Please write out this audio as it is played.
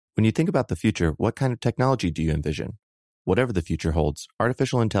When you think about the future, what kind of technology do you envision? Whatever the future holds,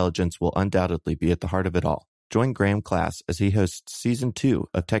 artificial intelligence will undoubtedly be at the heart of it all. Join Graham Class as he hosts Season 2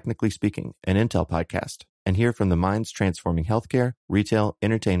 of Technically Speaking, an Intel podcast, and hear from the minds transforming healthcare, retail,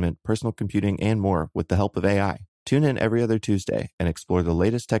 entertainment, personal computing, and more with the help of AI. Tune in every other Tuesday and explore the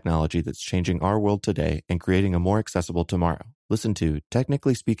latest technology that's changing our world today and creating a more accessible tomorrow. Listen to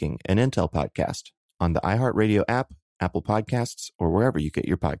Technically Speaking, an Intel podcast on the iHeartRadio app, Apple Podcasts, or wherever you get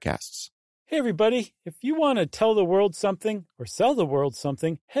your podcasts. Hey, everybody. If you want to tell the world something or sell the world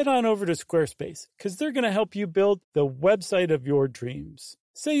something, head on over to Squarespace, because they're going to help you build the website of your dreams.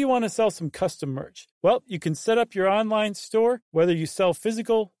 Say you want to sell some custom merch. Well, you can set up your online store, whether you sell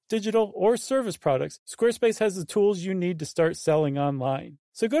physical, digital, or service products. Squarespace has the tools you need to start selling online.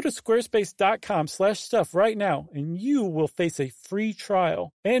 So go to squarespace.com/stuff right now, and you will face a free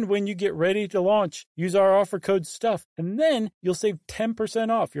trial. And when you get ready to launch, use our offer code STUFF, and then you'll save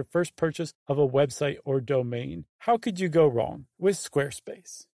 10% off your first purchase of a website or domain. How could you go wrong with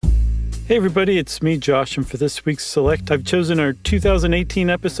Squarespace? Hey everybody, it's me, Josh, and for this week's Select, I've chosen our 2018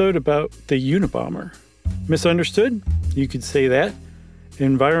 episode about the Unabomber. Misunderstood? You could say that.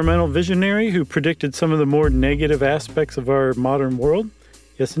 Environmental visionary who predicted some of the more negative aspects of our modern world?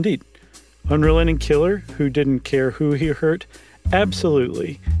 Yes, indeed. Unrelenting killer who didn't care who he hurt?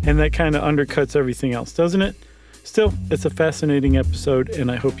 Absolutely. And that kind of undercuts everything else, doesn't it? Still, it's a fascinating episode,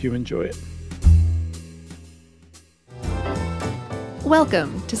 and I hope you enjoy it.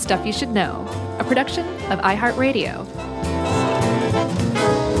 Welcome to Stuff You Should Know, a production of iHeartRadio.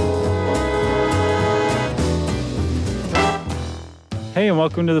 Hey, and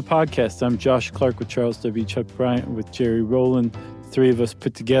welcome to the podcast. I'm Josh Clark with Charles W. Chuck Bryant with Jerry Rowland. The three of us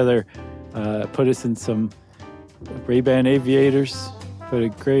put together, put us in some Ray-Ban aviators, put a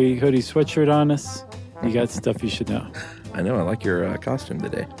gray hoodie sweatshirt on us. You got stuff you should know. I know. I like your costume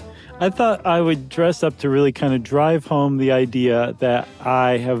today. I thought I would dress up to really kind of drive home the idea that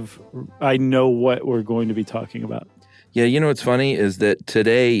I know what we're going to be talking about. Yeah, you know what's funny is that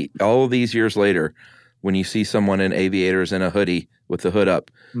today, all of these years later, when you see someone in aviators and a hoodie with the hood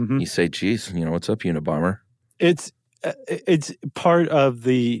up, you say, geez, what's up, Unabomber? It's part of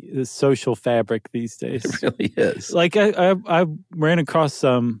the social fabric these days. It really is. Like I ran across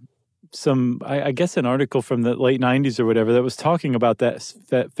some I guess an article from the late 90s or whatever that was talking about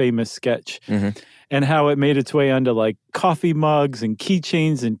that famous sketch and how it made its way onto like coffee mugs and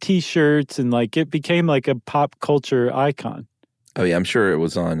keychains and T-shirts, and like it became like a pop culture icon. Oh yeah, I'm sure it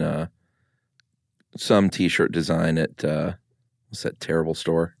was on some T-shirt design at what's that terrible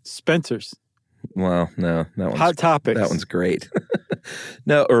store? Spencer's. Well, no, that one's Hot Topics. That one's great.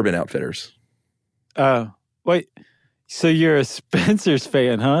 No, Urban Outfitters. Oh, wait. So you're a Spencer's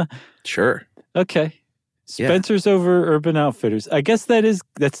fan, huh? Sure. Okay. Spencer's over Urban Outfitters. I guess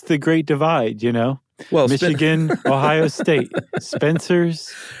that's the great divide, Well, Michigan, Ohio State,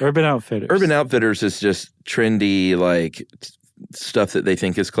 Spencer's, Urban Outfitters. Urban Outfitters is just trendy, like stuff that they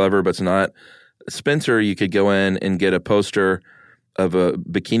think is clever, but it's not. Spencer, you could go in and get a poster of a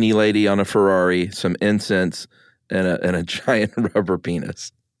bikini lady on a Ferrari, some incense, and a giant rubber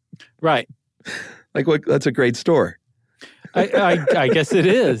penis. Right. Like, what? That's a great store. I guess it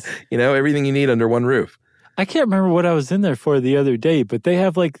is. Everything you need under one roof. I can't remember what I was in there for the other day, but they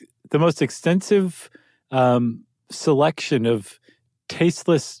have like the most extensive selection of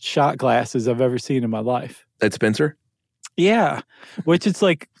tasteless shot glasses I've ever seen in my life. At Spencer? Yeah, which it's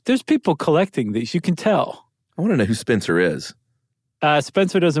like there's people collecting these. You can tell. I want to know who Spencer is.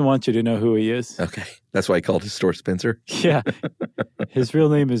 Spencer doesn't want you to know who he is. Okay. That's why he called his store Spencer? Yeah. His real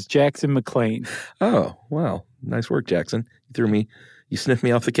name is Jackson McLean. Oh, wow. Nice work, Jackson. You sniffed me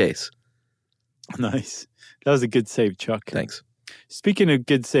off the case. Nice. That was a good save, Chuck. Thanks. Speaking of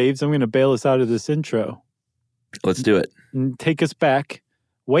good saves, I'm going to bail us out of this intro. Let's do it. And take us back,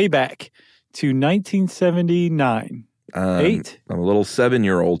 way back, to 1979. I'm a little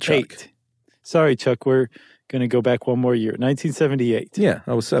 7-year-old Chuck. 8. Sorry, Chuck. We're going to go back one more year. 1978. Yeah,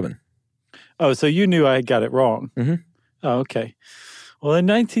 I was 7. Oh, so you knew I had got it wrong. Mm-hmm. Oh, okay. Well, in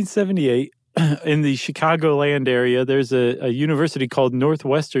 1978, in the Chicagoland area, there's a university called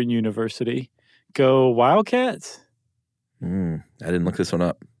Northwestern University. Go Wildcats? I didn't look this one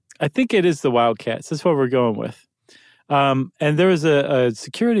up. I think it is the Wildcats. That's what we're going with. And there was a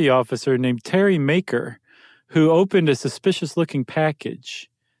security officer named Terry Maker who opened a suspicious-looking package.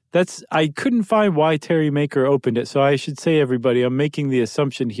 I couldn't find why Terry Maker opened it, so I should say, everybody, I'm making the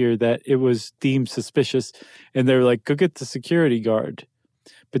assumption here that it was deemed suspicious, and they're like, go get the security guard.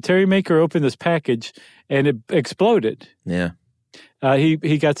 But Terry Maker opened this package, and it exploded. Yeah.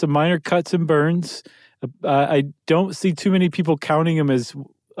 He got some minor cuts and burns. I don't see too many people counting him as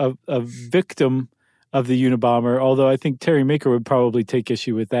a victim of the Unabomber, although I think Terry Maker would probably take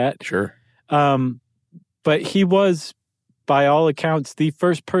issue with that. Sure. But he was, by all accounts, the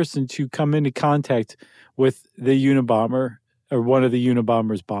first person to come into contact with the Unabomber or one of the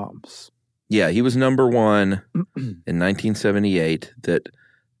Unabomber's bombs. Yeah, he was number one in 1978 that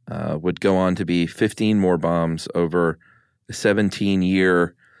would go on to be 15 more bombs over a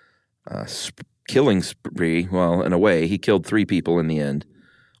 17-year killing spree. Well, in a way, he killed 3 people in the end,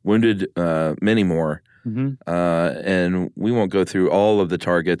 wounded many more. Mm-hmm. And we won't go through all of the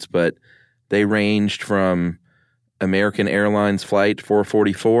targets, but they ranged from American Airlines Flight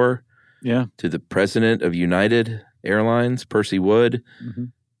 444 to the president of United Airlines, Percy Wood,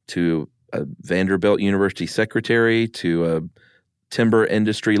 to a Vanderbilt University secretary, to a timber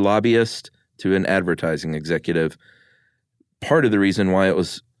industry lobbyist, to an advertising executive. Part of the reason why it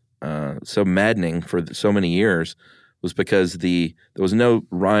was so maddening for so many years was because there was no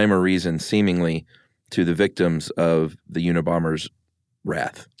rhyme or reason, seemingly, to the victims of the Unabomber's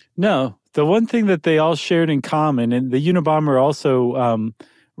wrath. No. The one thing that they all shared in common, and the Unabomber also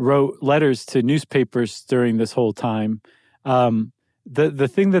wrote letters to newspapers during this whole time, the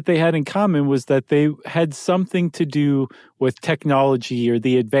thing that they had in common was that they had something to do with technology or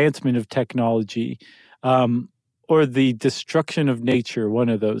the advancement of technology or the destruction of nature, one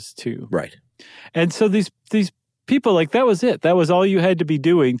of those two. Right. And so these people, like, that was it. That was all you had to be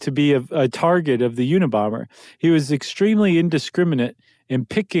doing to be a target of the Unabomber. He was extremely indiscriminate in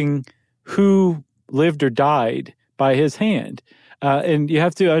picking who lived or died by his hand. And you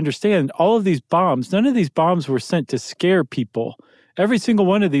have to understand, all of these bombs, none of these bombs were sent to scare people. Every single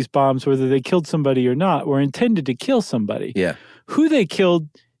one of these bombs, whether they killed somebody or not, were intended to kill somebody. Yeah. Who they killed,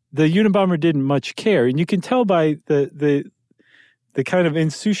 the Unabomber didn't much care. And you can tell by the kind of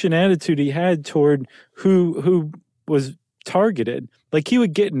insouciant attitude he had toward who was targeted. Like, he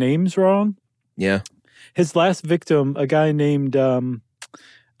would get names wrong. Yeah. His last victim, a guy named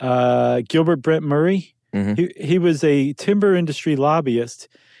Gilbert Brent Murray, he was a timber industry lobbyist.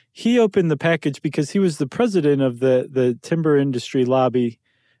 He opened the package because he was the president of the timber industry lobby,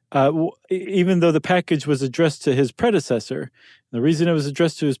 even though the package was addressed to his predecessor. The reason it was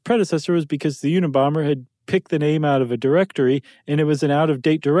addressed to his predecessor was because the Unabomber had picked the name out of a directory, and it was an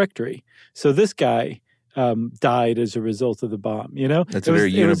out-of-date directory. So this guy died as a result of the bomb, you know? That's a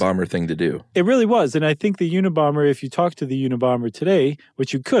very Unabomber thing to do. It really was. And I think the Unabomber, if you talk to the Unabomber today,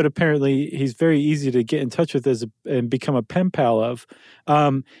 which you could, apparently he's very easy to get in touch with and become a pen pal of,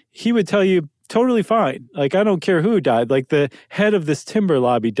 he would tell you, totally fine. Like, I don't care who died. Like, the head of this timber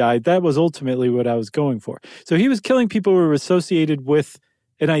lobby died. That was ultimately what I was going for. So he was killing people who were associated with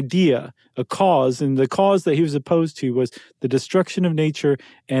an idea, a cause, and the cause that he was opposed to was the destruction of nature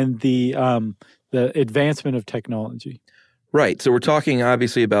and the advancement of technology. Right. So we're talking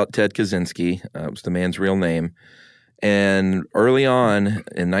obviously about Ted Kaczynski. It was the man's real name. And early on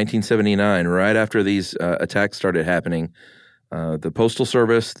in 1979, right after these attacks started happening, the Postal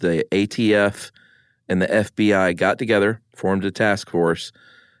Service, the ATF, and the FBI got together, formed a task force,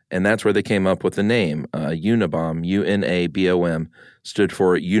 and that's where they came up with the name. Unabomb, UNABOM, stood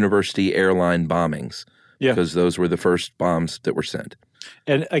for University Airline Bombings, because those were the first bombs that were sent.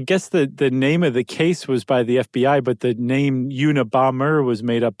 And I guess the name of the case was by the FBI, but the name Unabomber was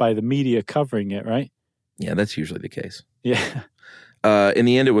made up by the media covering it, right? Yeah, that's usually the case. Yeah. In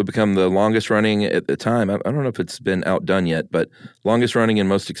the end, it would become the longest running at the time. I don't know if it's been outdone yet, but longest running and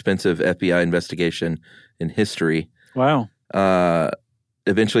most expensive FBI investigation in history. Wow.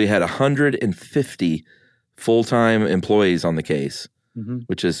 Eventually had 150 full-time employees on the case,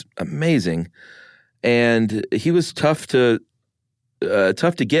 which is amazing. And he was tough to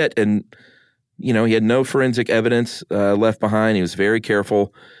get, and he had no forensic evidence left behind. He was very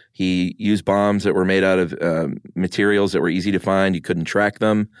careful. He used bombs that were made out of materials that were easy to find. You couldn't track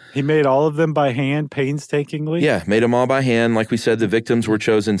them. He made all of them by hand, painstakingly? Yeah, made them all by hand. Like we said, the victims were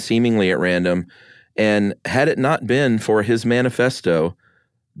chosen seemingly at random. And had it not been for his manifesto,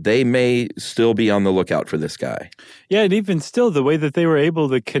 they may still be on the lookout for this guy. Yeah, and even still, the way that they were able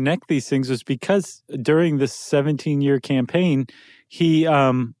to connect these things was because during this 17-year campaign, he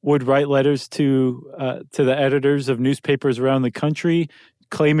would write letters to the editors of newspapers around the country,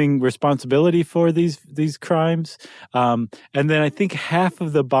 claiming responsibility for these crimes. And then I think half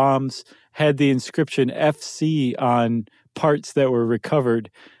of the bombs had the inscription FC on parts that were recovered.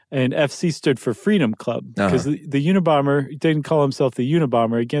 And FC stood for Freedom Club, because the Unabomber didn't call himself the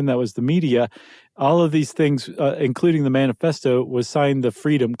Unabomber. Again, that was the media. All of these things, including the manifesto, was signed the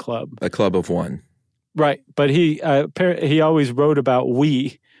Freedom Club. A club of one. Right. But he always wrote about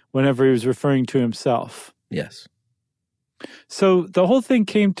we whenever he was referring to himself. Yes. So the whole thing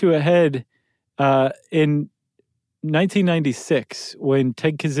came to a head in 1996 when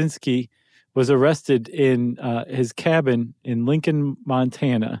Ted Kaczynski was arrested in his cabin in Lincoln,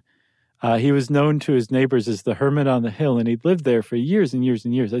 Montana. He was known to his neighbors as the Hermit on the Hill, and he'd lived there for years and years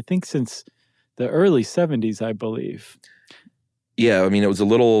and years. I think since the early 70s, I believe. Yeah, I mean, it was a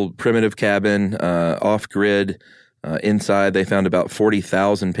little primitive cabin, off-grid. Inside, they found about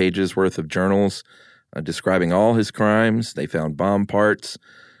 40,000 pages worth of journals describing all his crimes. They found bomb parts.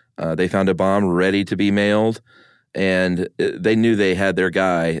 They found a bomb ready to be mailed. And they knew they had their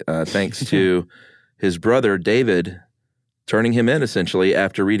guy thanks to his brother, David, turning him in, essentially,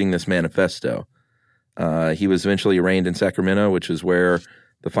 after reading this manifesto. He was eventually arraigned in Sacramento, which is where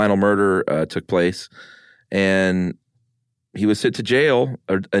the final murder took place. And he was sent to jail.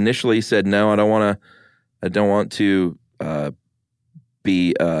 Initially said, no, I don't want to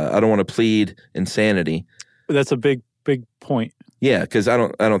plead insanity. That's a big point. Yeah, because I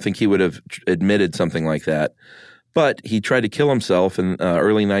don't think he would have admitted something like that. But he tried to kill himself in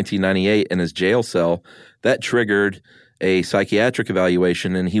early 1998 in his jail cell. That triggered a psychiatric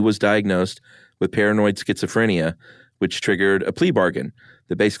evaluation, and he was diagnosed with paranoid schizophrenia, which triggered a plea bargain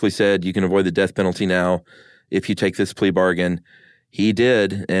that basically said you can avoid the death penalty now if you take this plea bargain. He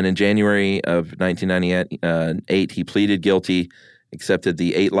did, and in January of 1998, he pleaded guilty, accepted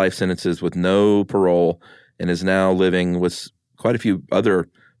the 8 life sentences with no parole, and is now living with quite a few other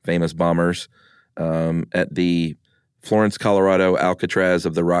famous bombers at the Florence, Colorado Alcatraz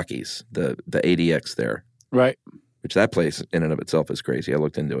of the Rockies, the ADX there. Right. Which that place in and of itself is crazy. I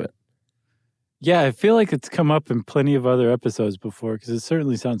looked into it. Yeah, I feel like it's come up in plenty of other episodes before because it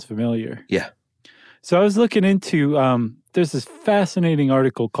certainly sounds familiar. Yeah. So I was looking into, there's this fascinating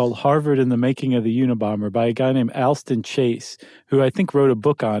article called Harvard and the Making of the Unabomber by a guy named Alston Chase, who I think wrote a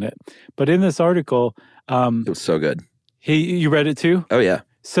book on it. But in this article... it was so good. You read it too? Oh, yeah.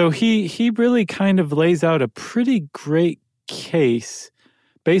 So he really kind of lays out a pretty great case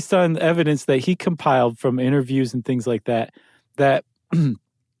based on evidence that he compiled from interviews and things like that, that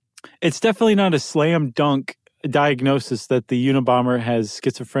it's definitely not a slam dunk diagnosis that the Unabomber has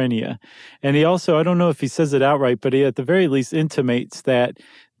schizophrenia. And he also, I don't know if he says it outright, but he at the very least intimates that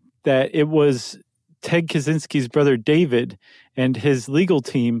it was Ted Kaczynski's brother David and his legal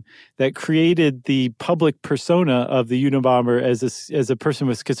team that created the public persona of the Unabomber as a person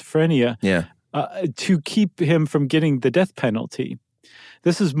with schizophrenia to keep him from getting the death penalty.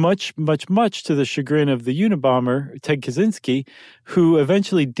 This is much, much, much to the chagrin of the Unabomber, Ted Kaczynski, who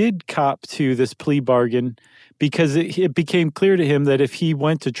eventually did cop to this plea bargain because it became clear to him that if he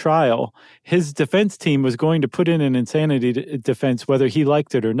went to trial, his defense team was going to put in an insanity defense whether he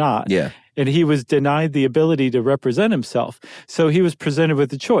liked it or not. Yeah. And he was denied the ability to represent himself. So he was presented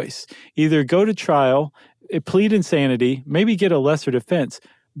with a choice. Either go to trial, plead insanity, maybe get a lesser defense.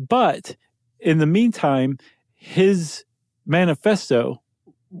 But in the meantime, his manifesto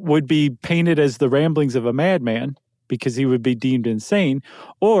would be painted as the ramblings of a madman because he would be deemed insane,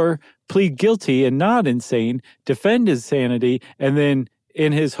 or plead guilty and not insane, defend his sanity, and then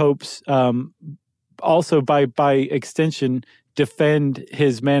in his hopes, also by extension, defend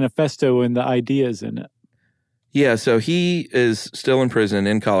his manifesto and the ideas in it. Yeah, so he is still in prison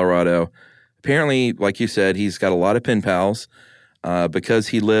in Colorado. Apparently, like you said, he's got a lot of pen pals because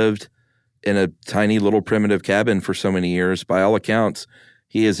he lived in a tiny little primitive cabin for so many years. By all accounts,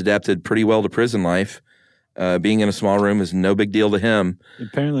 he has adapted pretty well to prison life. Being in a small room is no big deal to him.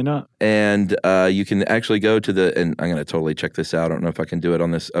 Apparently not. And you can actually go to and I'm going to totally check this out. I don't know if I can do it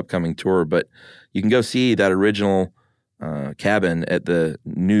on this upcoming tour, but you can go see that original cabin at the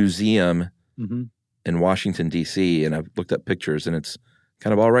museum in Washington, D.C. And I've looked up pictures, and it's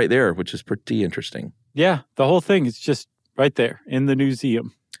kind of all right there, which is pretty interesting. Yeah, the whole thing is just right there in the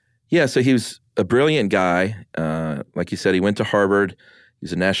museum. Yeah, so he was a brilliant guy. Like you said, he went to Harvard. He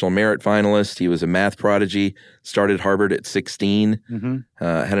was a national merit finalist. He was a math prodigy, started Harvard at 16,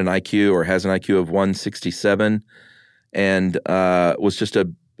 had an IQ or has an IQ of 167, and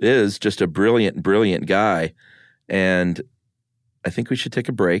is just a brilliant, brilliant guy. And I think we should take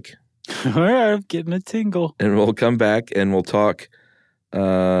a break. All right, I'm getting a tingle. And we'll come back and we'll talk.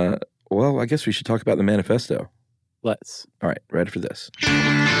 I guess we should talk about the manifesto. Let's. All right, ready for this.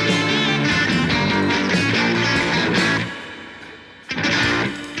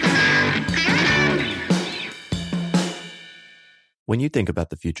 When you think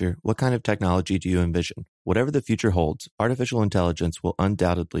about the future, what kind of technology do you envision? Whatever the future holds, artificial intelligence will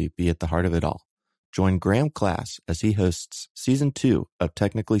undoubtedly be at the heart of it all. Join Graham Class as he hosts Season 2 of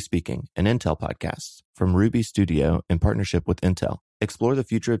Technically Speaking, an Intel podcast from Ruby Studio in partnership with Intel. Explore the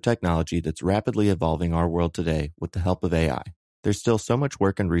future of technology that's rapidly evolving our world today with the help of AI. There's still so much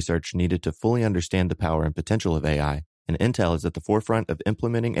work and research needed to fully understand the power and potential of AI, and Intel is at the forefront of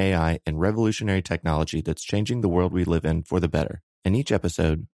implementing AI and revolutionary technology that's changing the world we live in for the better. In each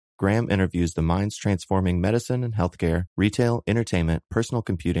episode, Graham interviews the minds transforming medicine and healthcare, retail, entertainment, personal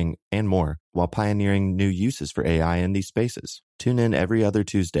computing, and more, while pioneering new uses for AI in these spaces. Tune in every other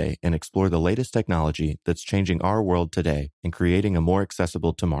Tuesday and explore the latest technology that's changing our world today and creating a more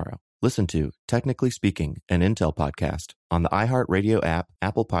accessible tomorrow. Listen to Technically Speaking, an Intel podcast on the iHeartRadio app,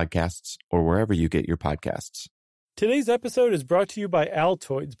 Apple Podcasts, or wherever you get your podcasts. Today's episode is brought to you by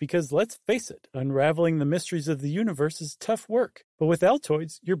Altoids because, let's face it, unraveling the mysteries of the universe is tough work. But with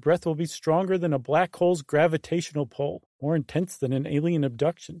Altoids, your breath will be stronger than a black hole's gravitational pull, more intense than an alien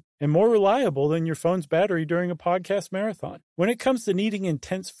abduction, and more reliable than your phone's battery during a podcast marathon. When it comes to needing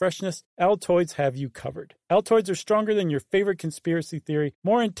intense freshness, Altoids have you covered. Altoids are stronger than your favorite conspiracy theory,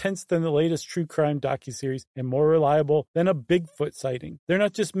 more intense than the latest true crime docuseries, and more reliable than a Bigfoot sighting. They're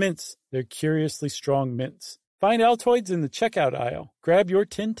not just mints, they're curiously strong mints. Find Altoids in the checkout aisle. Grab your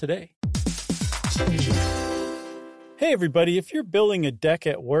tin today. Hey everybody, if you're building a deck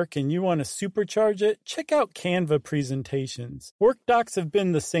at work and you want to supercharge it, check out Canva presentations. Work docs have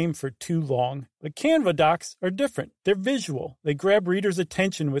been the same for too long, but Canva docs are different. They're visual. They grab readers'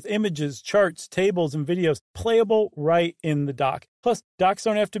 attention with images, charts, tables, and videos playable right in the doc. Plus, docs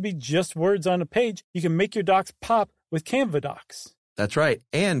don't have to be just words on a page. You can make your docs pop with Canva docs. That's right.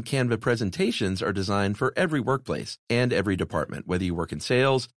 And Canva presentations are designed for every workplace and every department. Whether you work in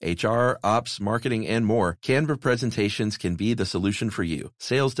sales, HR, ops, marketing, and more, Canva presentations can be the solution for you.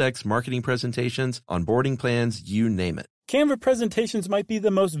 Sales decks, marketing presentations, onboarding plans, you name it. Canva presentations might be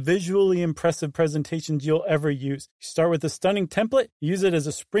the most visually impressive presentations you'll ever use. You start with a stunning template, use it as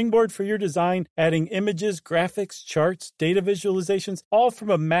a springboard for your design, adding images, graphics, charts, data visualizations, all from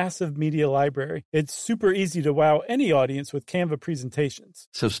a massive media library. It's super easy to wow any audience with Canva presentations.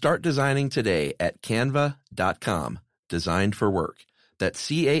 So start designing today at canva.com. Designed for work. That's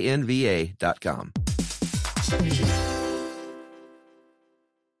canva.com.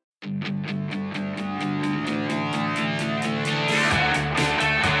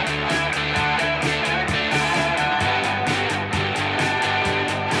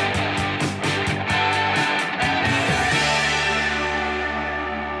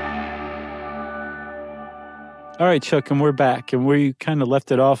 All right, Chuck, and we're back. And we kind of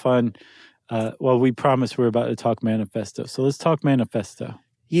left it off on, we promised we were about to talk Manifesto. So let's talk Manifesto.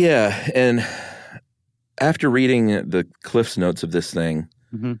 Yeah, and after reading the Cliff's Notes of this thing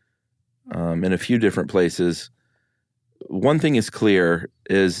in a few different places, one thing is clear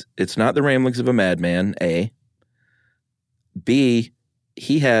is it's not the ramblings of a madman, A. B,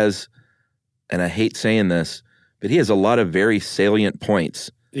 he has, and I hate saying this, but he has a lot of very salient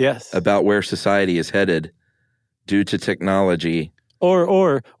points about where society is headed due to technology.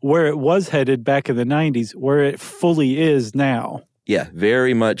 Or where it was headed back in the 90s, where it fully is now. Yeah,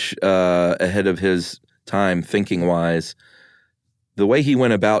 very much ahead of his time thinking-wise. The way he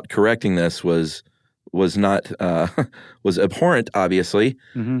went about correcting this was not was abhorrent, obviously.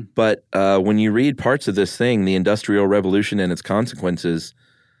 But when you read parts of this thing, the Industrial Revolution and its consequences,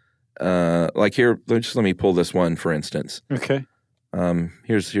 like here, just let me pull this one, for instance. Okay.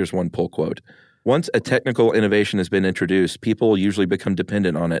 Here's one pull quote. Once a technical innovation has been introduced, people usually become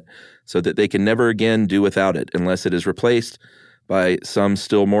dependent on it so that they can never again do without it unless it is replaced by some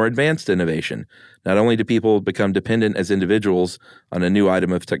still more advanced innovation. Not only do people become dependent as individuals on a new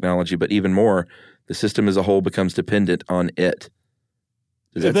item of technology, but even more, the system as a whole becomes dependent on it.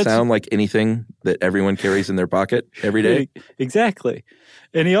 Does that sound like anything that everyone carries in their pocket every day? Exactly.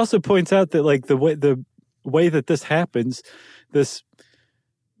 And he also points out that like the way that this happens, this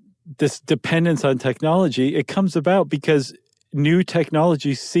dependence on technology, it comes about because new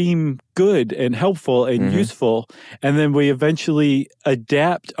technologies seem good and helpful and useful, and then we eventually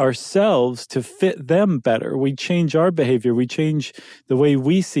adapt ourselves to fit them better. We change our behavior. We change the way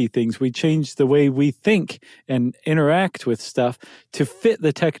we see things. We change the way we think and interact with stuff to fit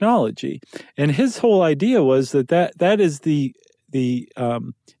the technology. And his whole idea was that is the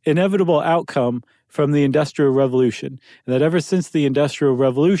inevitable outcome from the Industrial Revolution. And that ever since the Industrial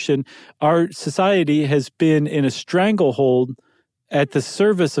Revolution, our society has been in a stranglehold at the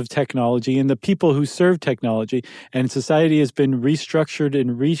service of technology and the people who serve technology. And society has been restructured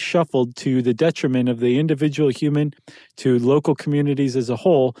and reshuffled to the detriment of the individual human, to local communities as a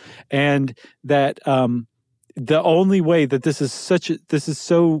whole. And that the only way that this is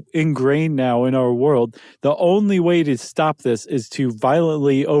so ingrained now in our world, the only way to stop this is to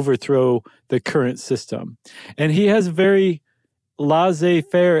violently overthrow the current system. And he has very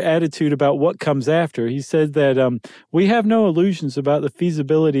laissez-faire attitude about what comes after. He said that we have no illusions about the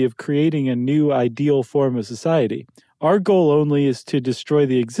feasibility of creating a new ideal form of society. Our goal only is to destroy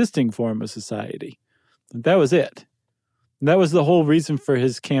the existing form of society. That was it. And that was the whole reason for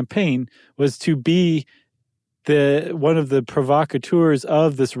his campaign, was to be one of the provocateurs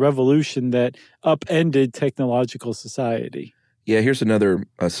of this revolution that upended technological society. Yeah, here's another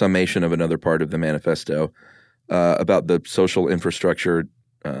summation of another part of the manifesto about the social infrastructure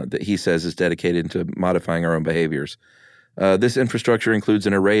that he says is dedicated to modifying our own behaviors. This infrastructure includes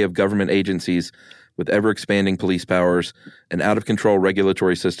an array of government agencies with ever-expanding police powers, an out-of-control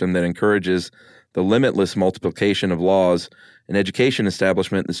regulatory system that encourages the limitless multiplication of laws, an education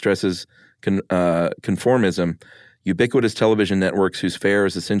establishment that stresses conformism, ubiquitous television networks whose fare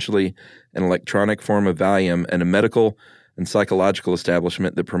is essentially an electronic form of Valium, and a medical and psychological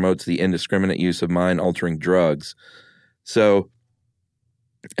establishment that promotes the indiscriminate use of mind-altering drugs. So,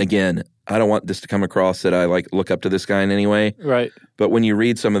 again, I don't want this to come across that I look up to this guy in any way. Right. But when you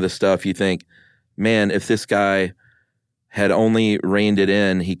read some of the stuff, you think, man, if this guy had only reined it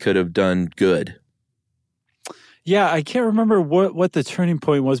in, he could have done good. Yeah, I can't remember what the turning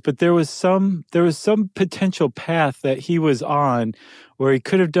point was, but there was some potential path that he was on where he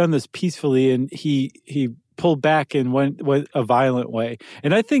could have done this peacefully, and he pulled back and went a violent way.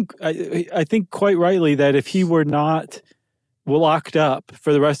 And I think quite rightly that if he were not locked up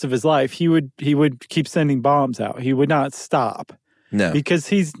for the rest of his life, he would keep sending bombs out. He would not stop. No, because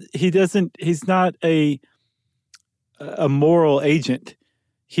he's not a moral agent.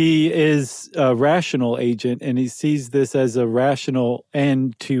 He is a rational agent, and he sees this as a rational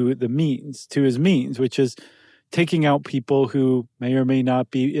end to his means, which is taking out people who may or may not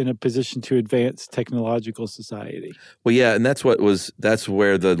be in a position to advance technological society. Well, yeah, and that's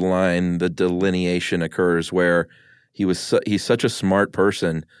where the delineation occurs, where he's such a smart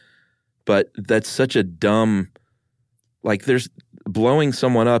person, but that's such a dumb, there's blowing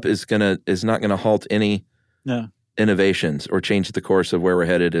someone up is not gonna halt any innovations or change the course of where we're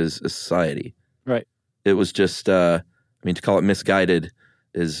headed as a society. Right. It was just, to call it misguided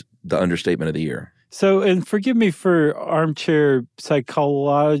is the understatement of the year. So, and forgive me for armchair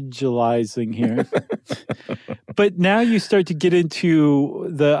psychologizing here, but now you start to get into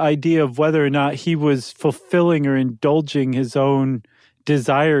the idea of whether or not he was fulfilling or indulging his own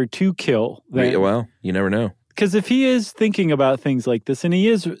desire to kill. Well, you never know. Because if he is thinking about things like this, and he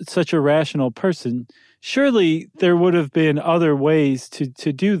is such a rational person, surely there would have been other ways to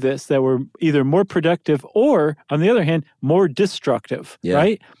do this that were either more productive or, on the other hand, more destructive,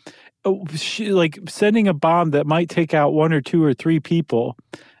 right? Like sending a bomb that might take out 1 or 2 or 3 people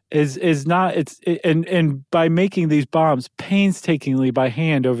is not, and by making these bombs painstakingly by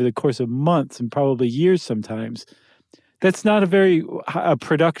hand over the course of months and probably years sometimes, that's not a very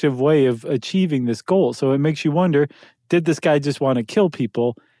productive way of achieving this goal. So it makes you wonder, did this guy just want to kill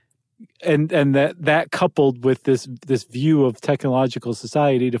people? And that coupled with this view of technological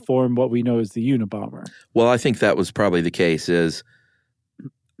society to form what we know as the Unabomber. Well, I think that was probably the case, is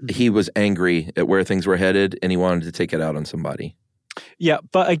he was angry at where things were headed and he wanted to take it out on somebody. Yeah,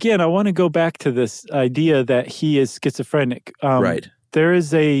 but again, I want to go back to this idea that he is schizophrenic. Right. There is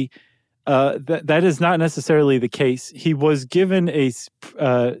that is not necessarily the case. He was given a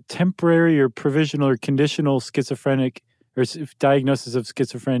temporary or provisional or conditional schizophrenic or diagnosis of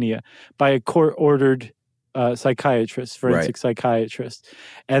schizophrenia by a court-ordered psychiatrist, forensic psychiatrist.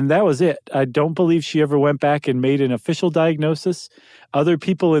 And that was it. I don't believe she ever went back and made an official diagnosis. Other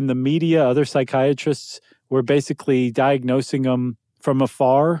people in the media, other psychiatrists, were basically diagnosing him from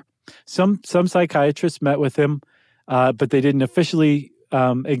afar. Some psychiatrists met with him, but they didn't officially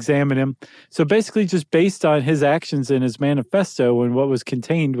examine him. So basically, just based on his actions in his manifesto and what was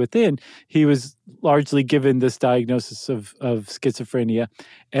contained within, he was largely given this diagnosis of schizophrenia.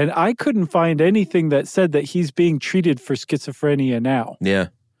 And I couldn't find anything that said that he's being treated for schizophrenia now. Yeah.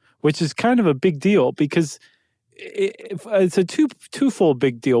 Which is kind of a big deal, because it's a twofold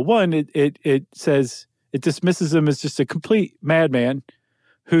big deal. One, it says it dismisses him as just a complete madman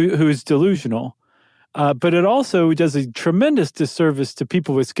who's delusional. But it also does a tremendous disservice to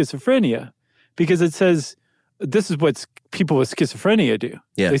people with schizophrenia, because it says this is what people with schizophrenia do.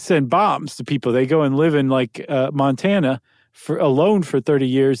 Yeah. They send bombs to people. They go and live in Montana alone for 30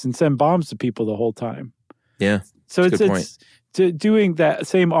 years and send bombs to people the whole time. Yeah. So it's doing that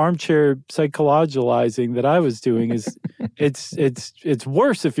same armchair psychologizing that I was doing is it's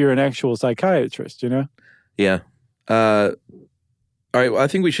worse if you're an actual psychiatrist, you know? Yeah. All right, well, I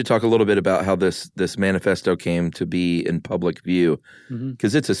think we should talk a little bit about how this manifesto came to be in public view,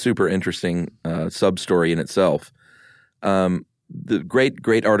 because it's a super interesting sub-story in itself. the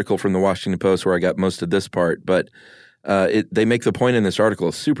great article from the Washington Post where I got most of this part, but they make the point in this article,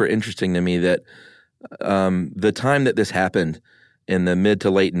 it's super interesting to me, that the time that this happened in the mid to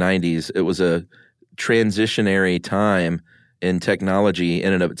late 90s, it was a transitionary time in technology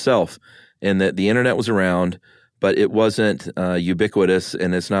in and of itself, in that the internet was around, but it wasn't ubiquitous,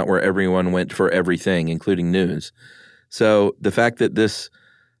 and it's not where everyone went for everything, including news. So the fact that this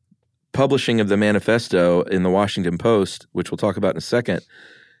publishing of the manifesto in the Washington Post, which we'll talk about in a second,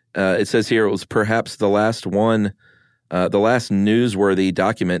 it says here it was perhaps the last newsworthy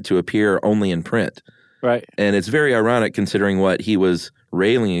document to appear only in print. Right. And it's very ironic considering what he was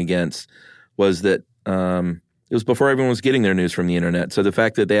railing against was that it was before everyone was getting their news from the internet. So the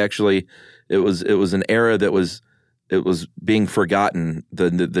fact that they actually, it was an era that was being forgotten,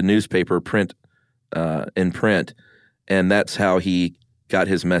 the newspaper print in print, and that's how he got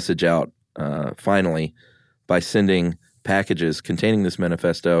his message out finally by sending packages containing this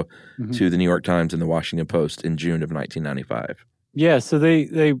manifesto to the New York Times and the Washington Post in June of 1995. Yeah, so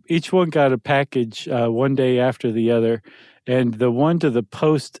they each one got a package one day after the other, and the one to the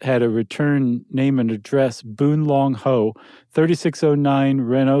Post had a return name and address, Boon Long Ho, 3609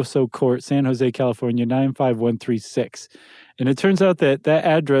 Reynoso Court, San Jose, California, 95136. And it turns out that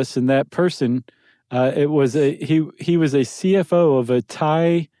address and that person, he was a CFO of a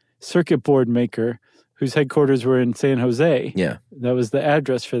Thai circuit board maker whose headquarters were in San Jose. Yeah. That was the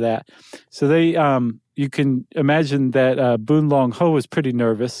address for that. So they, you can imagine that Boon Long Ho was pretty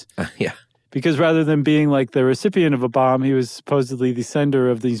nervous. Yeah. Because rather than being like the recipient of a bomb, he was supposedly the sender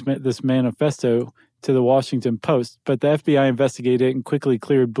of this manifesto to the Washington Post. But the FBI investigated it and quickly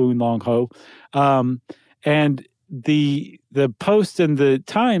cleared Boon Long Ho. And the Post and the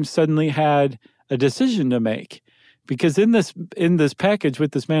Times suddenly had a decision to make. Because in this package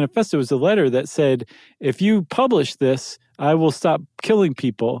with this manifesto was a letter that said, if you publish this, I will stop killing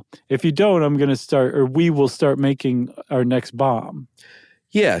people. If you don't, we will start making our next bomb.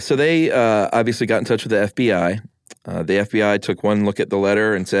 Yeah, so they obviously got in touch with the FBI. The FBI took one look at the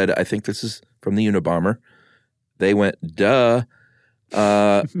letter and said, I think this is from the Unabomber. They went, duh.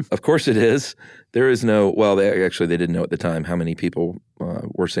 Of course it is. There is no, well, they didn't know at the time how many people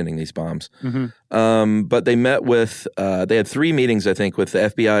were sending these bombs. Mm-hmm. But they met with, they had 3 meetings, I think, with the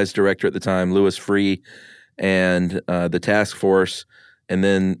FBI's director at the time, Louis Freeh, and the task force. And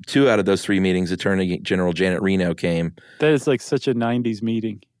then 2 out of those 3 meetings, Attorney General Janet Reno came. That is like such a 90s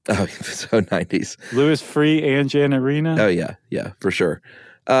meeting. Oh, so 90s. Louis Freeh and Janet Reno? Oh, yeah, for sure.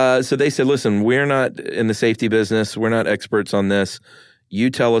 So they said, listen, we're not in the safety business. We're not experts on this. You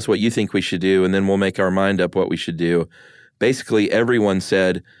tell us what you think we should do, and then we'll make our mind up what we should do. Basically, everyone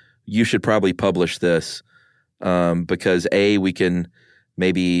said, you should probably publish this because, A, we can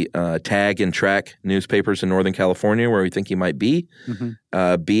maybe tag and track newspapers in Northern California where we think he might be.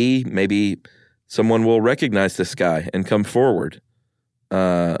 Mm-hmm. B, maybe someone will recognize this guy and come forward.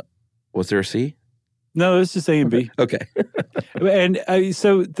 Was there a C? No, it's just A and B. Okay. And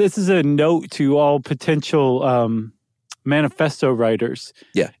so this is a note to all potential manifesto writers.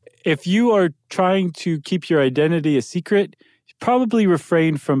 Yeah. If you are trying to keep your identity a secret, probably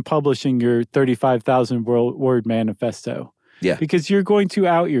refrain from publishing your 35,000 word manifesto. Yeah. Because you're going to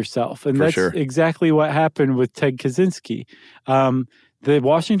out yourself. And that's exactly what happened with Ted Kaczynski. The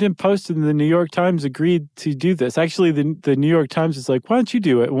Washington Post and the New York Times agreed to do this. Actually, the New York Times is like, why don't you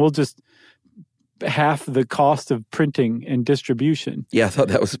do it? And we'll just half the cost of printing and distribution. Yeah, I thought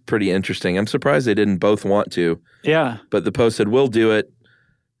that was pretty interesting. I'm surprised they didn't both want to. Yeah. But the Post said, we'll do it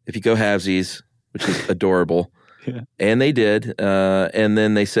if you go halvesies, which is adorable. Yeah. And they did. And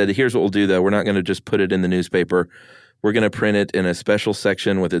then they said, here's what we'll do, though. We're not going to just put it in the newspaper. We're going to print it in a special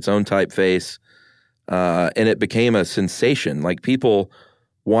section with its own typeface. And it became a sensation. Like, people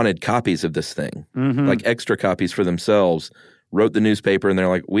wanted copies of this thing, like extra copies for themselves, wrote the newspaper, and they're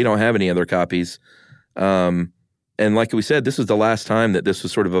like, we don't have any other copies. And like we said, this was the last time that this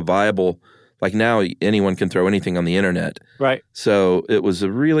was sort of a viable, like, now anyone can throw anything on the internet. Right. So it was a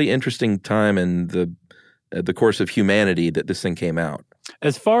really interesting time in the course of humanity that this thing came out.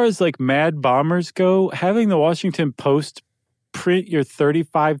 As far as like mad bombers go, having the Washington Post print your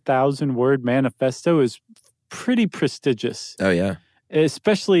 35,000 word manifesto is pretty prestigious. Oh, yeah.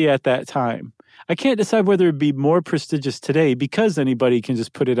 Especially at that time. I can't decide whether it'd be more prestigious today because anybody can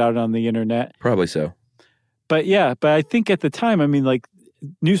just put it out on the internet. Probably so. But yeah, but I think at the time, I mean, like,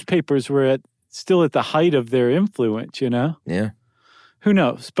 newspapers were still at the height of their influence, you know? Yeah. Who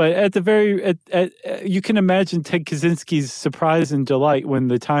knows? But at the you can imagine Ted Kaczynski's surprise and delight when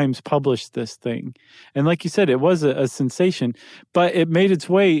the Times published this thing. And like you said, it was a sensation, but it made its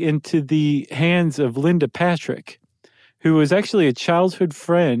way into the hands of Linda Patrick, who was actually a childhood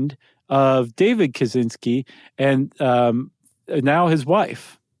friend of David Kaczynski and now his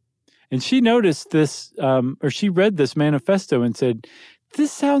wife. And she noticed this, or she read this manifesto and said,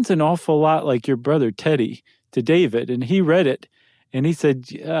 "This sounds an awful lot like your brother Teddy," to David. And he read it and he said,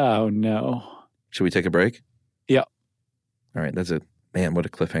 "Oh, no." Should we take a break? Yeah. All right. That's it. Man, what a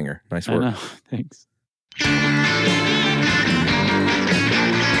cliffhanger. Nice work. I know. Thanks.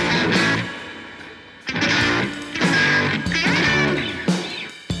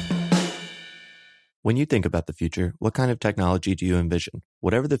 When you think about the future, what kind of technology do you envision?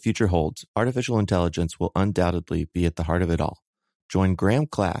 Whatever the future holds, artificial intelligence will undoubtedly be at the heart of it all. Join Graham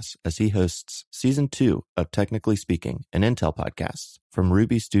Class as he hosts Season 2 of Technically Speaking, an Intel podcast from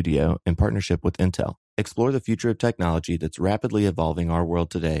Ruby Studio in partnership with Intel. Explore the future of technology that's rapidly evolving our world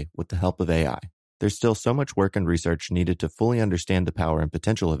today with the help of AI. There's still so much work and research needed to fully understand the power and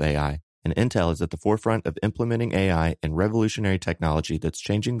potential of AI, and Intel is at the forefront of implementing AI and revolutionary technology that's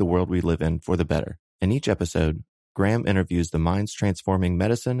changing the world we live in for the better. In each episode, Graham interviews the minds transforming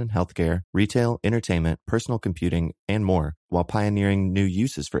medicine and healthcare, retail, entertainment, personal computing, and more, while pioneering new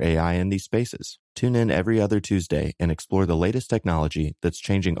uses for AI in these spaces. Tune in every other Tuesday and explore the latest technology that's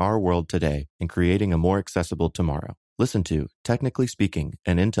changing our world today and creating a more accessible tomorrow. Listen to Technically Speaking,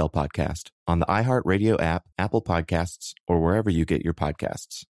 an Intel podcast on the iHeartRadio app, Apple Podcasts, or wherever you get your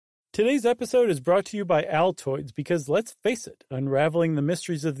podcasts. Today's episode is brought to you by Altoids because, let's face it, unraveling the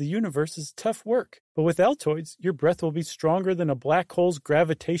mysteries of the universe is tough work. But with Altoids, your breath will be stronger than a black hole's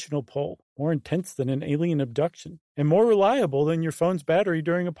gravitational pull, more intense than an alien abduction, and more reliable than your phone's battery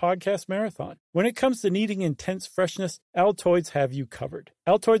during a podcast marathon. When it comes to needing intense freshness, Altoids have you covered.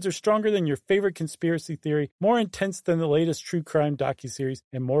 Altoids are stronger than your favorite conspiracy theory, more intense than the latest true crime docuseries,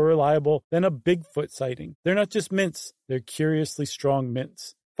 and more reliable than a Bigfoot sighting. They're not just mints, they're curiously strong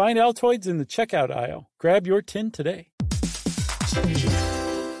mints. Find Altoids in the checkout aisle. Grab your tin today.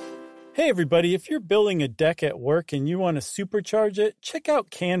 Hey everybody, if you're building a deck at work and you want to supercharge it, check out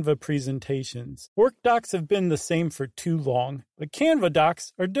Canva presentations. Work docs have been the same for too long, but Canva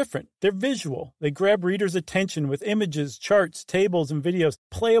docs are different. They're visual. They grab readers' attention with images, charts, tables, and videos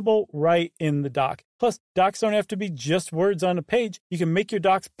playable right in the doc. Plus, docs don't have to be just words on a page. You can make your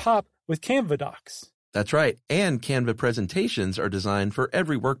docs pop with Canva docs. That's right. And Canva presentations are designed for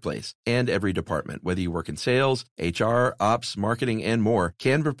every workplace and every department. Whether you work in sales, HR, ops, marketing, and more,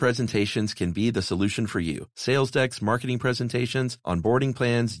 Canva presentations can be the solution for you. Sales decks, marketing presentations, onboarding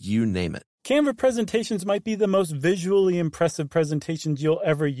plans, you name it. Canva presentations might be the most visually impressive presentations you'll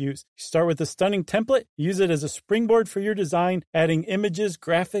ever use. You start with a stunning template, use it as a springboard for your design, adding images,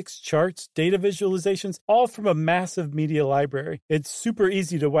 graphics, charts, data visualizations, all from a massive media library. It's super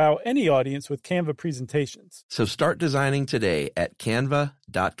easy to wow any audience with Canva presentations. So start designing today at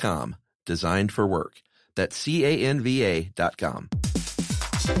canva.com. Designed for work. That's canva.com.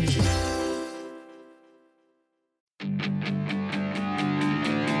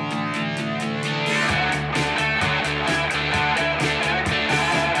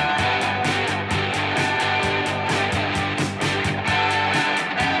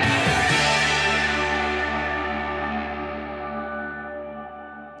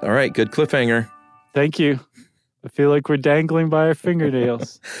 All right, good cliffhanger. Thank you. I feel like we're dangling by our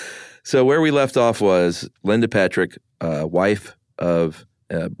fingernails. So where we left off was Linda Patrick, wife of,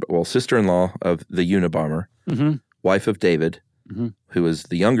 sister-in-law of the Unabomber, wife of David, who was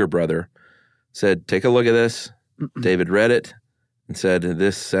the younger brother, said, take a look at this. David read it and said,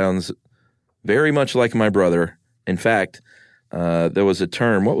 this sounds very much like my brother. In fact, there was a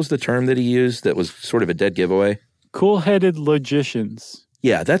term. What was the term that he used that was sort of a dead giveaway? Cool-headed Logicians.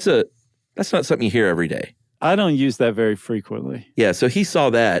 Yeah, that's not something you hear every day. I don't use that very frequently. Yeah, so he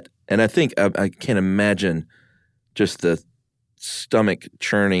saw that, and I think I can't imagine just the stomach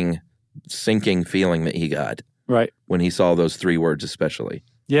churning, sinking feeling that he got. Right. When he saw those three words especially.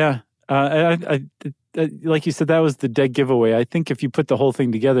 Yeah. I like you said, that was the dead giveaway. I think if you put the whole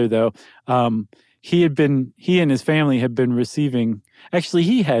thing together, though, he and his family had been receiving, actually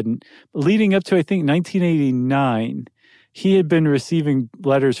he hadn't, leading up to, I think, 1989, he had been receiving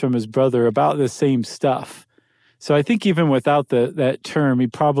letters from his brother about the same stuff. So I think even without that term, he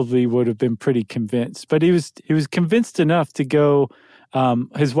probably would have been pretty convinced. But he was convinced enough to go.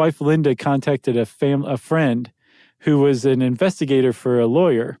 His wife Linda contacted a friend who was an investigator for a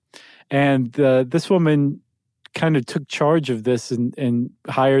lawyer, and this woman kind of took charge of this and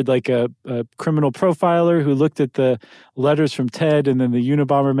hired like a criminal profiler who looked at the letters from Ted and then the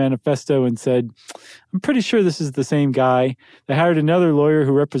Unabomber manifesto and said, I'm pretty sure this is the same guy. They hired another lawyer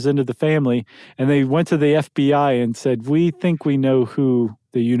who represented the family, and they went to the FBI and said, we think we know who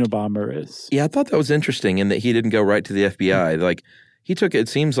the Unabomber is. Yeah, I thought that was interesting in that he didn't go right to the FBI. Like, he took, it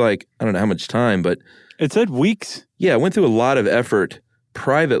seems like, I don't know how much time, but... It said weeks. Yeah, went through a lot of effort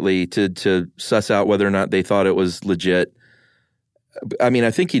privately to suss out whether or not they thought it was legit. I mean,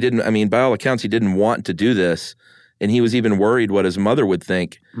 I think he didn't, I mean, by all accounts, he didn't want to do this, and he was even worried what his mother would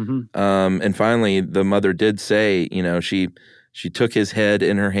think. And finally, the mother did say, you know, she took his head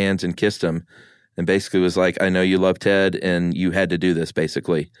in her hands and kissed him, and basically was like, I know you love Ted, and you had to do this,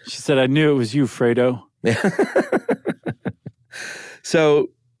 basically. She said, I knew it was you, Fredo. So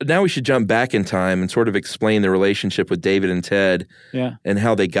now we should jump back in time and sort of explain the relationship with David and Ted and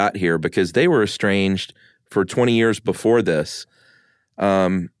how they got here, because they were estranged for 20 years before this.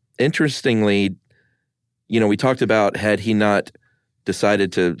 Interestingly, you know, we talked about had he not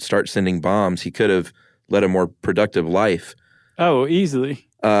decided to start sending bombs, he could have led a more productive life. Oh, easily.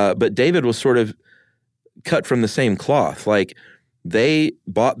 But David was sort of cut from the same cloth. Like, they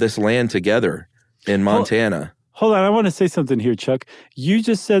bought this land together in Montana. Hold on, I want to say something here, Chuck. You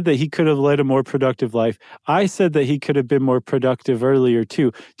just said that he could have led a more productive life. I said that he could have been more productive earlier,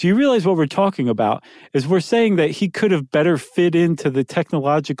 too. Do you realize what we're talking about? Is we're saying that he could have better fit into the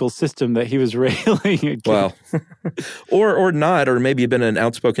technological system that he was railing against. Well, or not, or maybe been an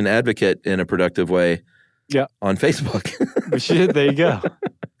outspoken advocate in a productive way on Facebook. There you go.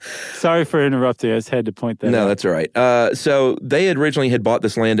 Sorry for interrupting. I just had to point that out. No, that's all right. So they originally had bought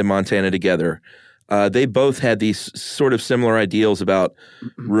this land in Montana together. They both had these sort of similar ideals about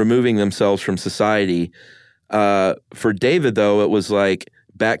removing themselves from society. For David, though, it was like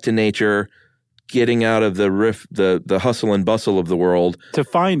back to nature, getting out of the hustle and bustle of the world. To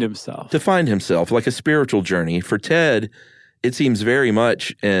find himself. To find himself, like a spiritual journey. For Ted, it seems very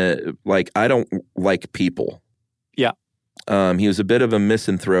much like, I don't like people. Yeah. He was a bit of a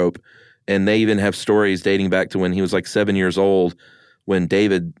misanthrope, and they even have stories dating back to when he was like 7 years old, when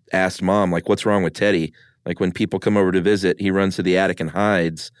David asked Mom, like, what's wrong with Teddy? Like, when people come over to visit, he runs to the attic and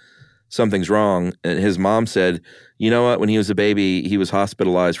hides. Something's wrong. And his mom said, you know what? When he was a baby, he was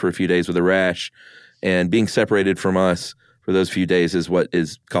hospitalized for a few days with a rash, and being separated from us for those few days is what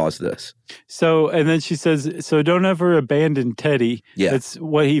has caused this. So, and then she says, so don't ever abandon Teddy. Yeah. That's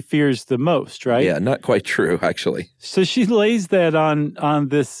what he fears the most, right? Yeah, not quite true, actually. So she lays that on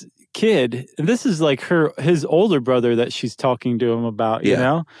this kid, and this is like his older brother that she's talking to him about, you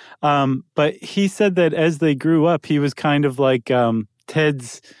know? But he said that as they grew up, he was kind of like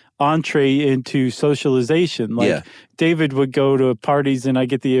Ted's entree into socialization. Like, David would go to parties, and I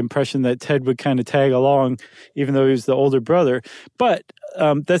get the impression that Ted would kind of tag along, even though he was the older brother. But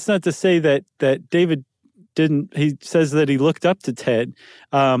that's not to say that David didn't. He says that he looked up to Ted.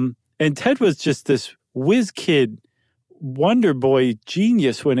 And Ted was just this whiz kid, wonder boy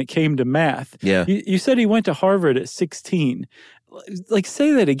genius when it came to math. Yeah. You said he went to Harvard at 16. Like,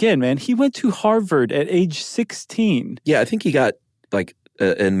 say that again, man. He went to Harvard at age 16. Yeah, I think he got like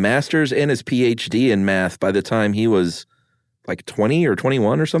a master's and his PhD in math by the time he was like 20 or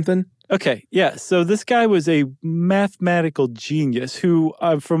 21 or something. Okay, yeah. So this guy was a mathematical genius who,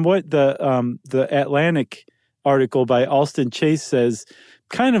 from what the Atlantic article by Alston Chase says,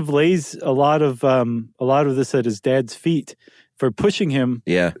 kind of lays a lot of this at his dad's feet for pushing him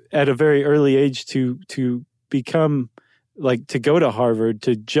at a very early age to become, like, to go to Harvard,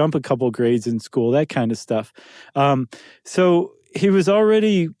 to jump a couple grades in school, that kind of stuff. So he was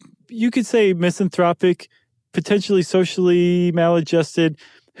already, you could say, misanthropic, potentially socially maladjusted.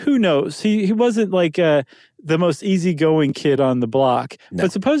 Who knows? He wasn't like the most easygoing kid on the block. No.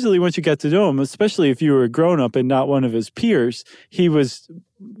 But supposedly once you got to know him, especially if you were a grown-up and not one of his peers, he was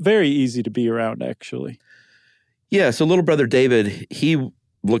very easy to be around, actually. Yeah, so little brother David, he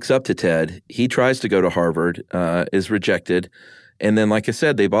looks up to Ted. He tries to go to Harvard, is rejected. And then, like I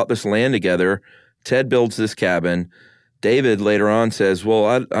said, they bought this land together. Ted builds this cabin. David later on says,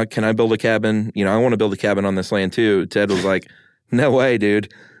 well, can I build a cabin? You know, I want to build a cabin on this land too. Ted was like, no way,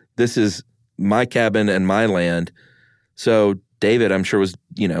 dude. This is my cabin and my land. So David, I'm sure, was,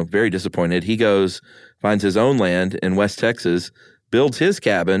 you know, very disappointed. He goes, finds his own land in West Texas, builds his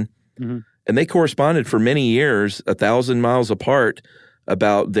cabin, and they corresponded for many years, 1,000 miles apart,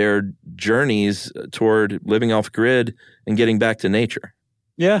 about their journeys toward living off grid and getting back to nature.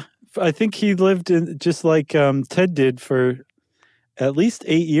 Yeah, I think he lived in just like Ted did for at least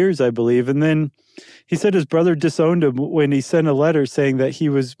 8 years, I believe. And then he said his brother disowned him when he sent a letter saying that he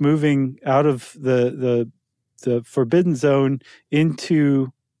was moving out of the the Forbidden Zone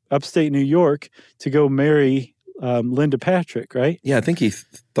into upstate New York to go marry Linda Patrick, right? Yeah, I think he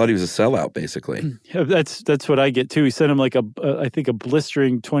thought he was a sellout, basically. That's what I get too. He sent him like I think a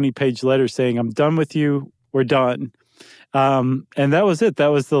blistering 20-page letter saying, "I'm done with you. We're done." And that was it. That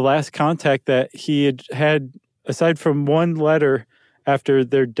was the last contact that he had, aside from one letter after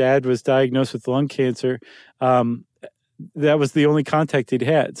their dad was diagnosed with lung cancer. That was the only contact he'd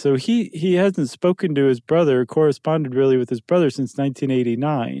had. So he hasn't spoken to his brother, corresponded really with his brother since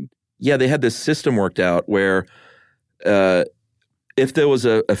 1989. Yeah, they had this system worked out where if there was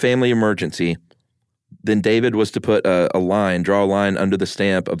a family emergency, then David was to put draw a line under the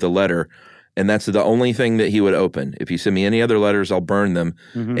stamp of the letter, and that's the only thing that he would open. If you send me any other letters, I'll burn them.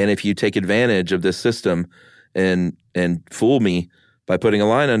 Mm-hmm. And if you take advantage of this system and fool me by putting a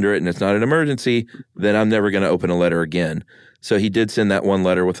line under it and it's not an emergency, then I'm never going to open a letter again. So he did send that one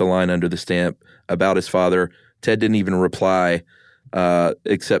letter with a line under the stamp about his father. Ted didn't even reply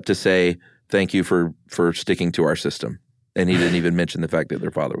except to say, thank you for sticking to our system. And he didn't even mention the fact that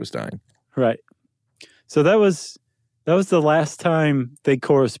their father was dying. Right. So that was the last time they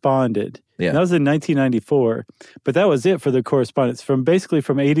corresponded. Yeah. That was in 1994. But that was it for the correspondence. From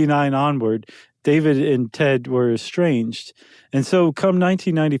 89 onward, David and Ted were estranged. And so come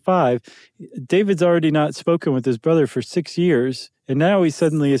 1995, David's already not spoken with his brother for 6 years. And now he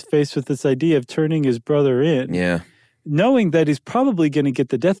suddenly is faced with this idea of turning his brother in. Yeah. Knowing that he's probably going to get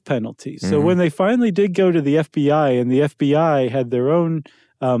the death penalty. So when they finally did go to the FBI, and the FBI had their own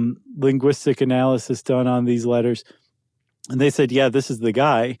linguistic analysis done on these letters, and they said, yeah, this is the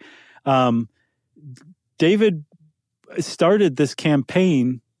guy. David started this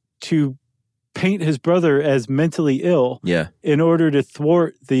campaign to paint his brother as mentally ill in order to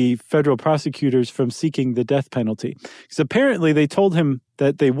thwart the federal prosecutors from seeking the death penalty. Because apparently they told him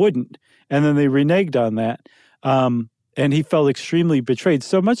that they wouldn't, and then they reneged on that. And he felt extremely betrayed,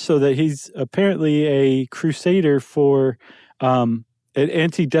 so much so that he's apparently a crusader for an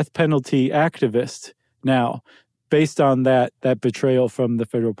anti-death penalty activist now, based on that betrayal from the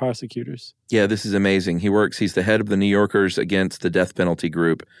federal prosecutors. Yeah, this is amazing. He's the head of the New Yorkers Against the Death Penalty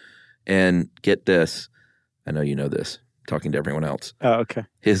group. And get this, I know you know this, talking to everyone else. Oh, okay.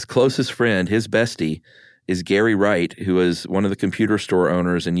 His closest friend, his bestie, is Gary Wright, who is one of the computer store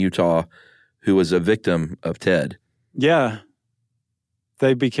owners in Utah, who was a victim of Ted. Yeah.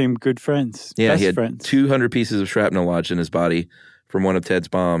 They became good friends. Yeah, best he had friends. 200 pieces of shrapnel lodged in his body from one of Ted's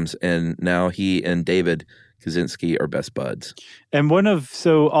bombs, and now he and David Kaczynski are best buds. And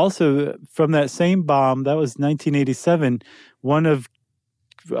also from that same bomb, that was 1987, one of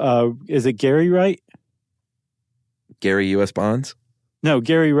is it Gary Wright? Gary U.S. Bonds? No,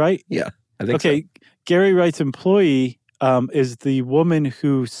 Gary Wright? Yeah, I think so. Gary Wright's employee is the woman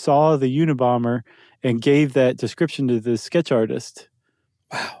who saw the Unabomber and gave that description to the sketch artist.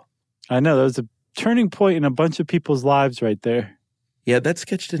 Wow. I know, that was a turning point in a bunch of people's lives right there. Yeah, that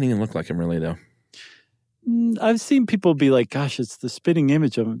sketch didn't even look like him really, though. I've seen people be like, gosh, it's the spitting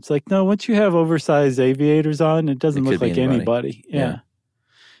image of him. It's like, no, once you have oversized aviators on, it doesn't look like anybody. Yeah.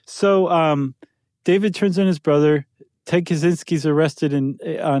 So David turns in his brother. Ted Kaczynski's arrested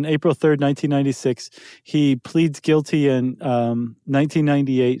on April 3rd, 1996. He pleads guilty in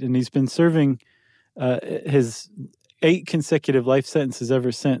 1998, and he's been serving his 8 consecutive life sentences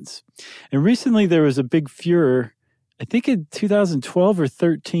ever since. And recently there was a big furor, I think in 2012 or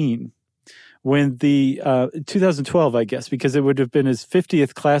 13, when 2012, I guess, because it would have been his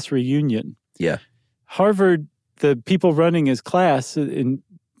 50th class reunion. Yeah. Harvard, the people running his class in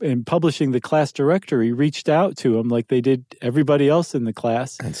publishing the class directory, reached out to him like they did everybody else in the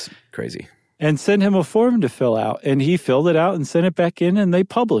class. That's crazy. And sent him a form to fill out. And he filled it out and sent it back in, and they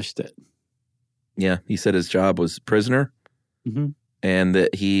published it. Yeah, he said his job was prisoner, and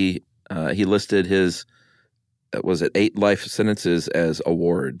that he listed his, 8 life sentences as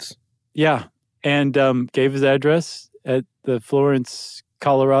awards. Yeah, and gave his address at the Florence,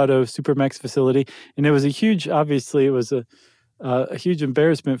 Colorado Supermax facility. And it was a huge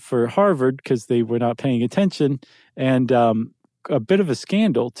embarrassment for Harvard because they were not paying attention, and a bit of a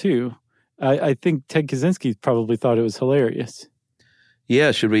scandal, too. I think Ted Kaczynski probably thought it was hilarious.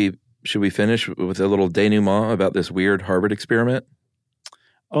 Yeah, should we finish with a little denouement about this weird Harvard experiment?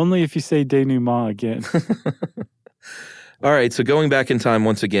 Only if you say denouement again. All right, so going back in time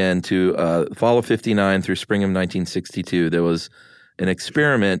once again to fall of 59 through spring of 1962, there was an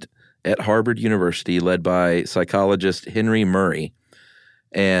experiment at Harvard University led by psychologist Henry Murray.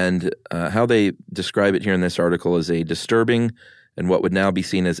 And how they describe it here in this article is a disturbing and what would now be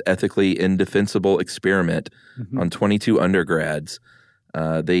seen as ethically indefensible experiment on 22 undergrads.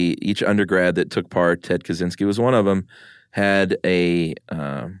 Each undergrad that took part, Ted Kaczynski was one of them, had a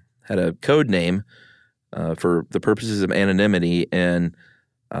code name for the purposes of anonymity, and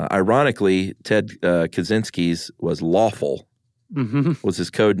ironically, Ted Kaczynski's was Lawful, was his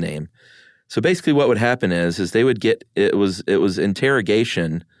code name. So basically, what would happen is they would get it was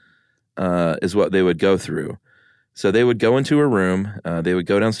interrogation is what they would go through. So they would go into a room, they would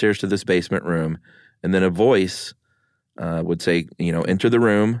go downstairs to this basement room, and then a voice would say, enter the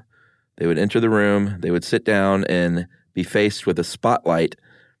room. They would enter the room. They would sit down and be faced with a spotlight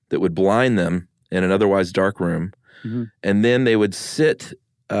that would blind them in an otherwise dark room. Mm-hmm. And then they would sit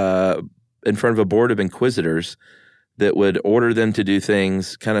in front of a board of inquisitors that would order them to do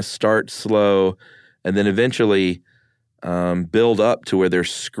things, kind of start slow, and then eventually build up to where they're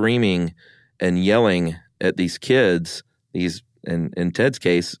screaming and yelling at these kids, in Ted's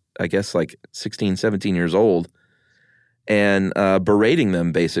case, I guess like 16, 17 years old, and berating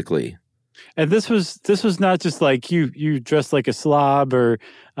them basically. And this was not just like you dressed like a slob or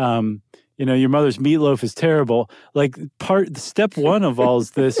your mother's meatloaf is terrible. Like step one of all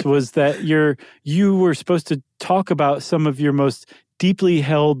of this was that you were supposed to talk about some of your most deeply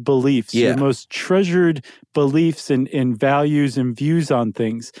held beliefs, your most treasured beliefs and values and views on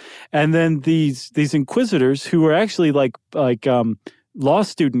things. And then these inquisitors who were actually like law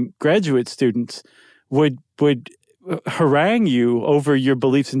student, graduate students would harangue you over your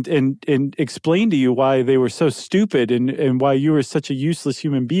beliefs and explain to you why they were so stupid and why you were such a useless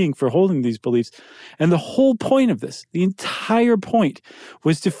human being for holding these beliefs. And the whole point of this, the entire point,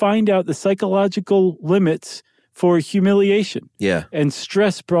 was to find out the psychological limits for humiliation and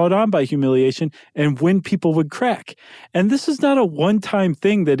stress brought on by humiliation and when people would crack. And this is not a one-time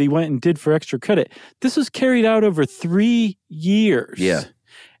thing that he went and did for extra credit. This was carried out over 3 years. Yeah.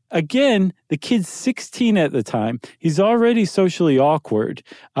 Again, the kid's 16 at the time. He's already socially awkward.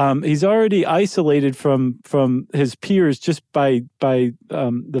 He's already isolated from his peers just by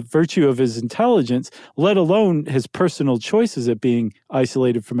the virtue of his intelligence, let alone his personal choices at being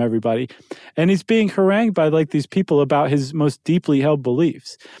isolated from everybody. And he's being harangued by like these people about his most deeply held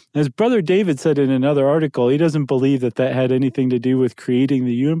beliefs. As Brother David said in another article, he doesn't believe that had anything to do with creating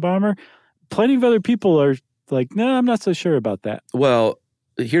the Unabomber. Plenty of other people are like, no, I'm not so sure about that. Well,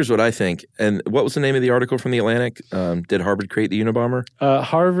 here's what I think. And what was the name of the article from The Atlantic? Did Harvard create the Unabomber?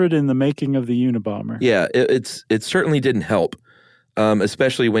 Harvard in the Making of the Unabomber. Yeah, it certainly didn't help,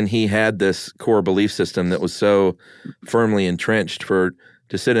 especially when he had this core belief system that was so firmly entrenched. To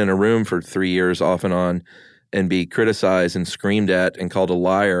sit in a room for 3 years off and on and be criticized and screamed at and called a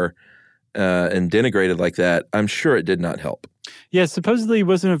liar and denigrated like that, I'm sure it did not help. Yeah, supposedly he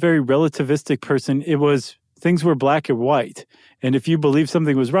wasn't a very relativistic person. It was things were black and white. And if you believe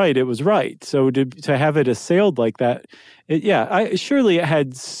something was right, it was right. So to have it assailed like that, surely it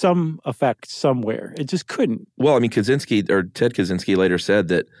had some effect somewhere. It just couldn't. Well, I mean, Ted Kaczynski later said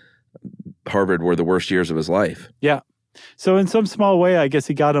that Harvard were the worst years of his life. Yeah. So in some small way, I guess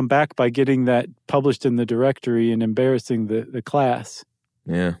he got him back by getting that published in the directory and embarrassing the class.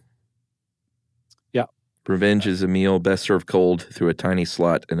 Yeah. Yeah. Revenge is a meal best served cold through a tiny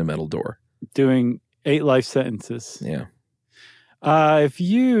slot in a metal door. Doing 8 life sentences. Yeah. If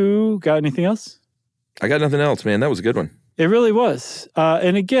you got anything else? I got nothing else, man. That was a good one. It really was.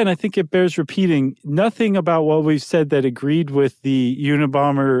 And again, I think it bears repeating. Nothing about what we've said that agreed with the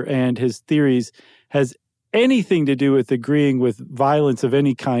Unabomber and his theories has anything to do with agreeing with violence of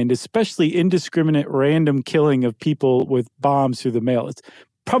any kind, especially indiscriminate random killing of people with bombs through the mail. It's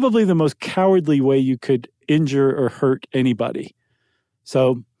probably the most cowardly way you could injure or hurt anybody.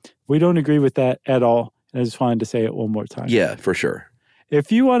 So we don't agree with that at all. I just wanted to say it one more time. Yeah, for sure.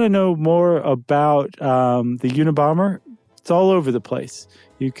 If you want to know more about the Unabomber, it's all over the place.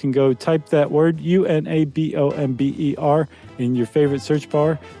 You can go type that word, Unabomber, in your favorite search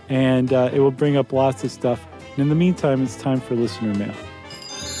bar, and it will bring up lots of stuff. And in the meantime, it's time for listener mail.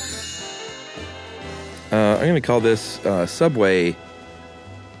 I'm going to call this Subway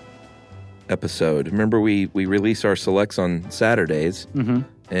episode. Remember, we release our selects on Saturdays,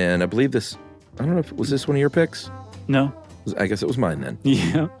 and I believe this... I don't know if was this one of your picks? No. I guess it was mine then.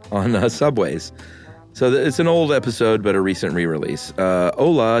 Yeah. On Subways. So it's an old episode, but a recent re-release.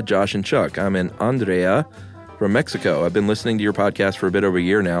 Hola, Josh and Chuck. I'm an Andrea from Mexico. I've been listening to your podcast for a bit over a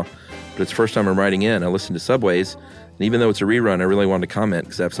year now, but it's the first time I'm writing in. I listened to Subways, and even though it's a rerun, I really wanted to comment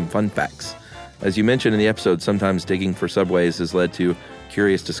because I have some fun facts. As you mentioned in the episode, sometimes digging for subways has led to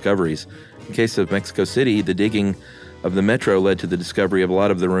curious discoveries. In the case of Mexico City, the digging of the metro led to the discovery of a lot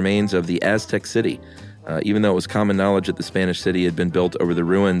of the remains of the Aztec city, even though it was common knowledge that the Spanish city had been built over the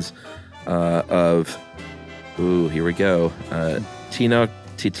ruins of, here we go,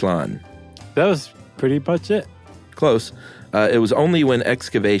 Tenochtitlan. That was pretty much it. Close. It was only when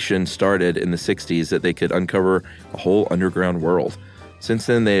excavation started in the 60s that they could uncover a whole underground world. Since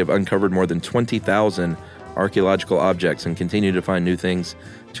then, they have uncovered more than 20,000 archaeological objects and continue to find new things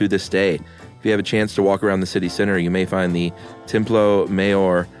to this day. If you have a chance to walk around the city center, you may find the Templo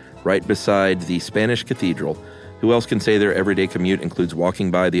Mayor right beside the Spanish cathedral. Who else can say their everyday commute includes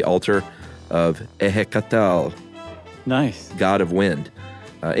walking by the altar of Ehecatl, Nice. god of wind?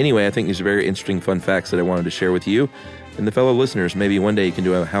 Anyway, I think these are very interesting, fun facts that I wanted to share with you and the fellow listeners. Maybe one day you can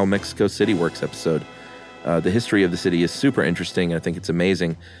do a How Mexico City Works episode. The history of the city is super interesting. I think it's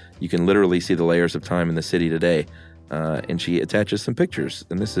amazing. You can literally see the layers of time in the city today. And she attaches some pictures.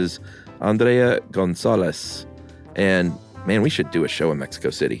 And this is Andrea Gonzalez. And, man, we should do a show in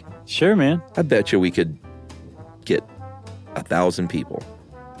Mexico City. Sure, man. I bet you we could get 1,000 people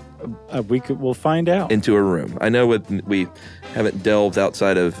We'll find out. into a room. I know we haven't delved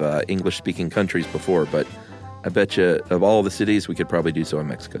outside of English-speaking countries before, but I bet you of all the cities, we could probably do so in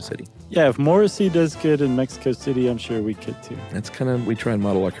Mexico City. Yeah, if Morrissey does good in Mexico City, I'm sure we could too. That's kind of, we try and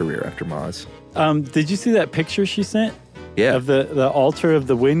model our career after Maz. Did you see that picture she sent? Yeah. Of the altar of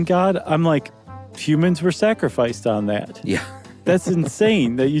the wind god? I'm like, humans were sacrificed on that. Yeah. That's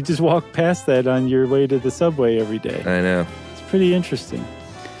insane that you just walk past that on your way to the subway every day. I know. It's pretty interesting.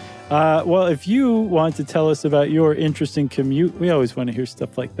 Well, if you want to tell us about your interesting commute, we always want to hear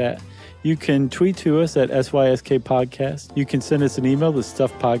stuff like that. You can tweet to us at SYSK Podcast. You can send us an email to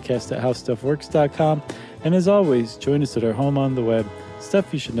stuffpodcast@howstuffworks.com. And as always, join us at our home on the web,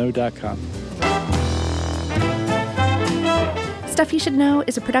 stuffyoushouldknow.com. Stuff You Should Know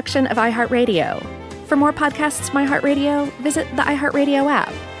is a production of iHeartRadio. For more podcasts from iHeartRadio, visit the iHeartRadio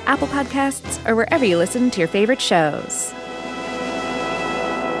app, Apple Podcasts, or wherever you listen to your favorite shows.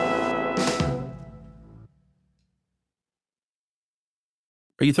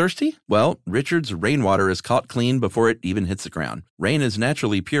 Are you thirsty? Well, Richard's rainwater is caught clean before it even hits the ground. Rain is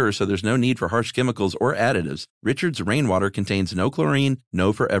naturally pure, so there's no need for harsh chemicals or additives. Richard's rainwater contains no chlorine,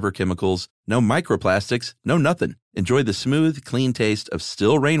 no forever chemicals, no microplastics, no nothing. Enjoy the smooth, clean taste of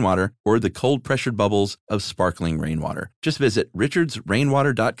still rainwater or the cold-pressured bubbles of sparkling rainwater. Just visit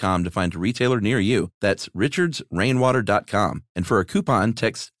richardsrainwater.com to find a retailer near you. That's richardsrainwater.com. And for a coupon,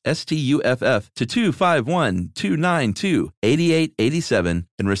 text STUFF to 251-292-8887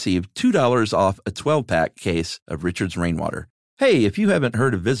 and receive $2 off a 12-pack case of Richard's Rainwater. Hey, if you haven't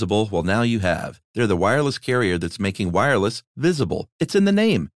heard of Visible, well, now you have. They're the wireless carrier that's making wireless visible. It's in the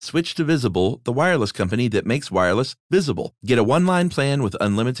name. Switch to Visible, the wireless company that makes wireless visible. Get a one-line plan with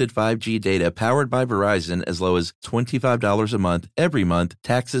unlimited 5G data powered by Verizon as low as $25 a month, every month,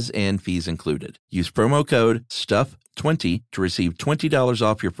 taxes and fees included. Use promo code STUFF20 to receive $20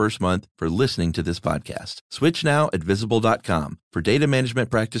 off your first month for listening to this podcast. Switch now at Visible.com. For data management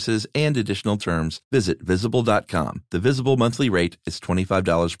practices and additional terms, visit Visible.com. The Visible monthly rate is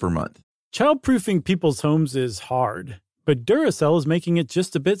 $25 per month. Childproofing people's homes is hard, but Duracell is making it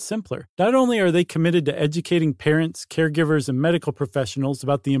just a bit simpler. Not only are they committed to educating parents, caregivers, and medical professionals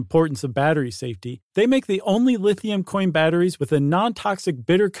about the importance of battery safety, they make the only lithium coin batteries with a non-toxic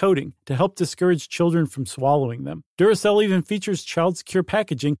bitter coating to help discourage children from swallowing them. Duracell even features child-secure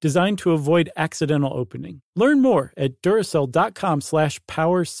packaging designed to avoid accidental opening. Learn more at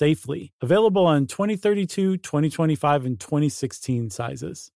Duracell.com/powersafely. Available on 2032, 2025, and 2016 sizes.